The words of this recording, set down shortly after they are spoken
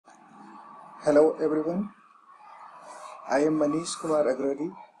Hello everyone, I am Manish Kumar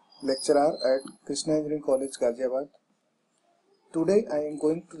Agrari, lecturer at Krishna Engineering College, Ghaziabad. Today I am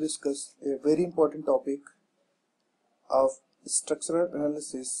going to discuss a very important topic of structural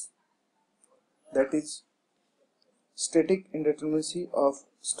analysis, that is static indeterminacy of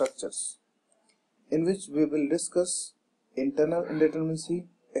structures, in which we will discuss internal indeterminacy,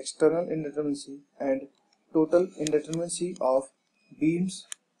 external indeterminacy and total indeterminacy of beams,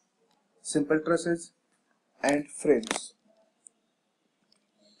 simple trusses and frames.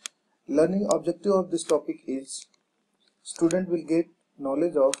 Learning objective of this topic is student will get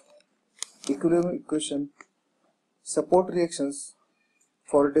knowledge of equilibrium equation, support reactions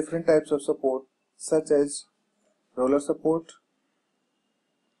for different types of support such as roller support,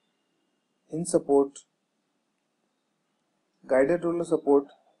 hinge support, guided roller support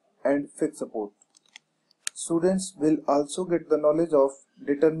and fixed support. Students will also get the knowledge of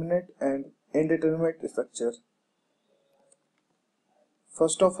determinate and indeterminate structure.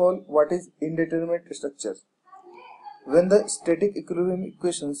 First of all, what is indeterminate structure? When the static equilibrium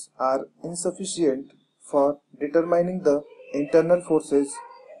equations are insufficient for determining the internal forces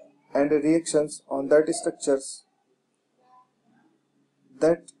and reactions on that structures,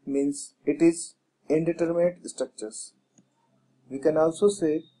 that means it is indeterminate structures. We can also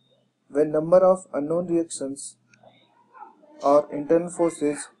say when number of unknown reactions or internal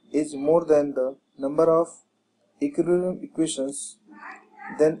forces is more than the number of equilibrium equations,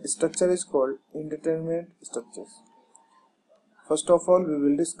 then structure is called indeterminate structures. First of all, we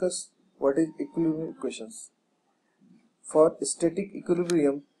will discuss what is equilibrium equations. For static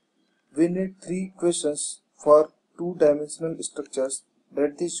equilibrium, we need three equations for two-dimensional structures,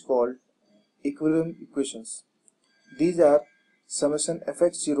 that is called equilibrium equations. These are summation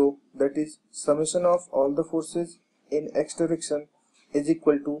fx0, that is summation of all the forces in x direction is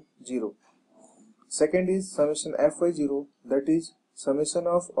equal to 0. Second is summation fy0, that is summation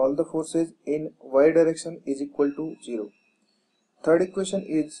of all the forces in y direction is equal to 0. Third equation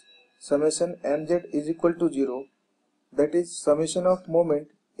is summation mz is equal to 0, that is summation of moment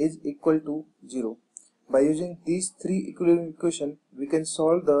is equal to 0. By using these three equilibrium equations, we can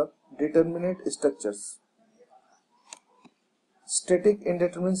solve the determinate structures. Static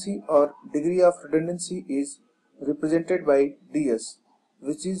indeterminacy or degree of redundancy is represented by ds,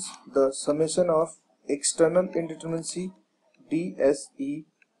 which is the summation of external indeterminacy dse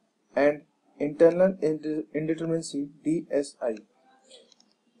and internal indeterminacy dsi.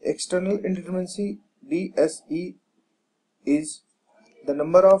 External indeterminacy dse is the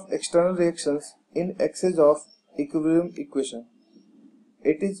number of external reactions in excess of equilibrium equation.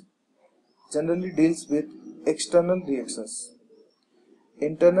 It is generally deals with external reactions.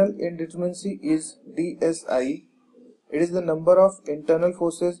 Internal indeterminacy is dsi. It is the number of internal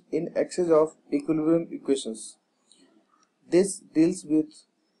forces in excess of equilibrium equations. This deals with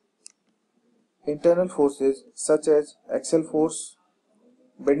internal forces such as axial force,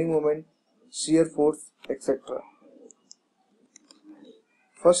 bending moment, shear force, etc.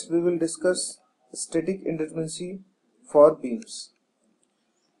 First, we will discuss static indeterminacy for beams.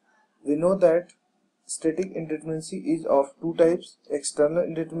 We know that static indeterminacy is of two types, external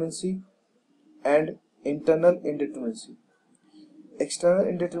indeterminacy and internal indeterminacy. External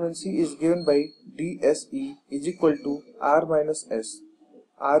indeterminacy is given by dse is equal to r minus s.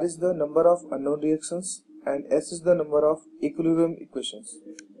 R is the number of unknown reactions and s is the number of equilibrium equations.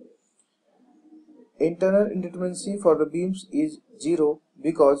 Internal indeterminacy for the beams is 0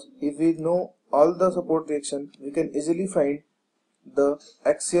 because if we know all the support reaction, we can easily find the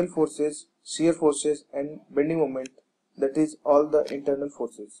axial forces, shear forces and bending moment, that is all the internal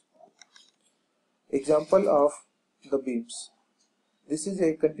forces. Example of the beams. This is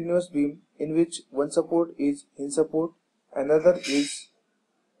a continuous beam in which one support is hinge support, another is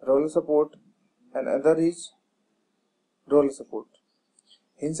roller support and another is roller support.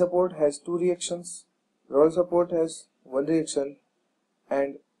 Hinge support has two reactions, roller support has one reaction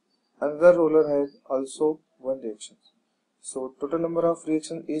and another roller has also one reaction. So total number of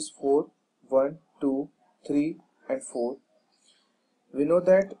reactions is 4, 1, 2, 3 and 4. We know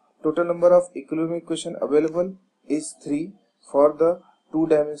that total number of equilibrium equation available is 3 for the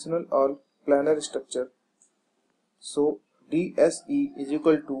two-dimensional or planar structure. So dse is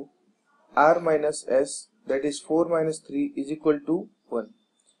equal to r minus s, that is 4 minus 3 is equal to 1.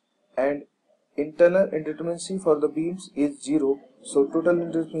 And internal indeterminacy for the beams is 0. So total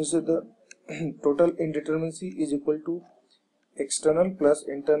indeterminacy is equal to external plus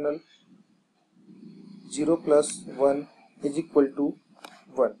internal, 0 plus 1 is equal to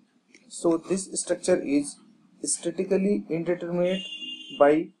 1. So this structure is statically indeterminate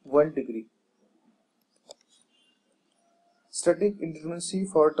by 1 degree. Static indeterminacy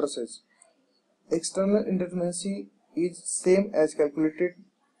for trusses. External indeterminacy is same as calculated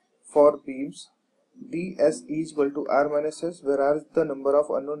for beams. ds is equal to r minus s, where r is the number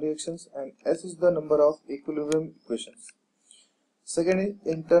of unknown reactions and s is the number of equilibrium equations. Second is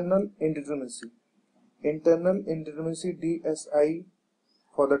internal indeterminacy. Internal indeterminacy dsi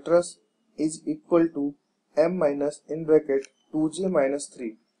for the truss is equal to m minus in bracket 2j minus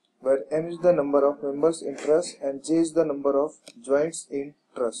 3, where m is the number of members in truss and j is the number of joints in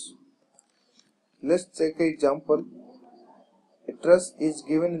truss. Let's take an example. A truss is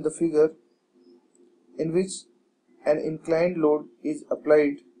given in the figure in which an inclined load is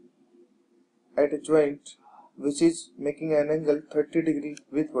applied at a joint which is making an angle 30 degree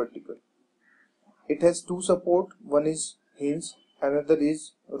with vertical. It has two support, one is hinge, another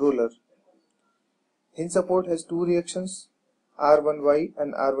is roller. Hinge support has two reactions, R1Y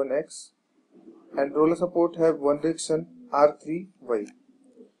and R1X, and roller support have one reaction, R3Y.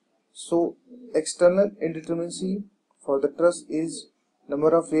 So external indeterminacy for the truss is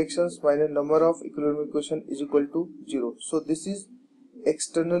number of reactions minus number of equilibrium equation is equal to 0. So this is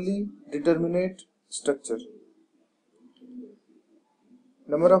externally determinate structure.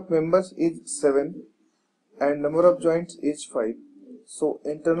 Number of members is 7 and number of joints is 5. So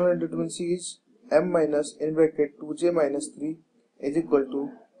internal indeterminacy is m minus in bracket 2j minus 3 is equal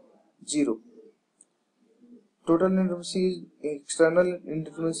to 0. Total indeterminacy is external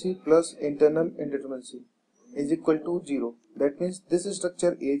indeterminacy plus internal indeterminacy is equal to 0. That means this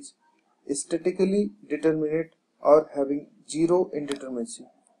structure is statically determinate or having 0 indeterminacy.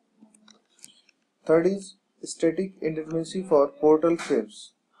 Third is static indeterminacy for portal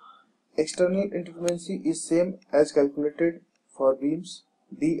frames. External indeterminacy is same as calculated for beams.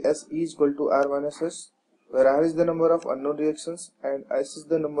 ds is equal to r minus s, where r is the number of unknown reactions and s is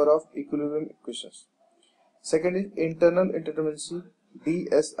the number of equilibrium equations. Second is internal indeterminacy.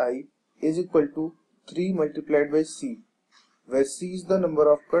 dsi is equal to 3 multiplied by c, where c is the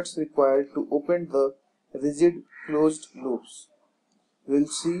number of cuts required to open the rigid closed loops. We will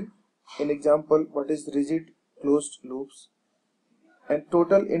see in example what is rigid closed loops. And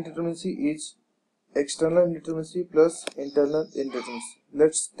total indeterminacy is external indeterminacy plus internal indeterminacy.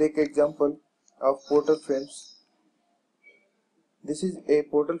 Let's take example of portal frames. This is a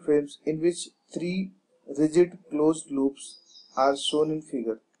portal frames in which 3 rigid closed loops are shown in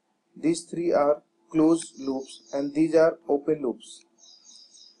figure. These 3 are closed loops and these are open loops.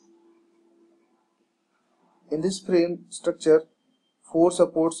 In this frame structure, 4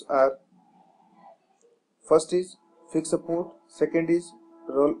 supports are: first is fixed support, second is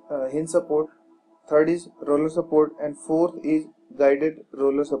hinge support, third is roller support, and fourth is guided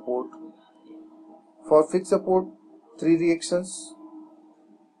roller support. For fixed support, 3 reactions.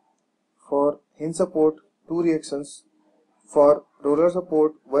 For hinge support, 2 reactions. For roller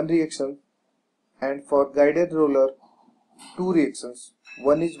support, 1 reaction. And for guided roller, 2 reactions.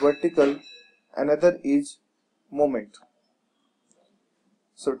 One is vertical, another is moment.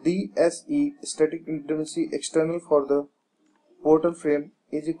 So DSE, static indeterminacy external for the portal frame,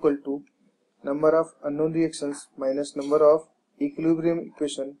 is equal to number of unknown reactions minus number of equilibrium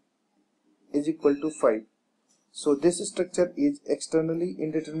equation is equal to 5. So this structure is externally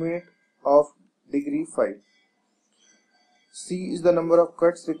indeterminate of degree 5. C is the number of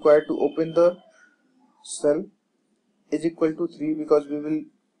cuts required to open the cell is equal to 3, because we will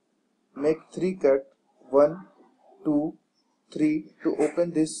make 3 cut, 1, 2, 3 to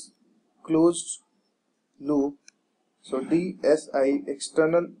open this closed loop. So DSI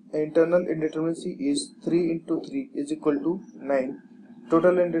internal indeterminacy is 3 into 3 is equal to 9.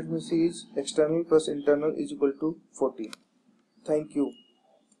 Total indeterminacy is external plus internal is equal to 14. Thank you.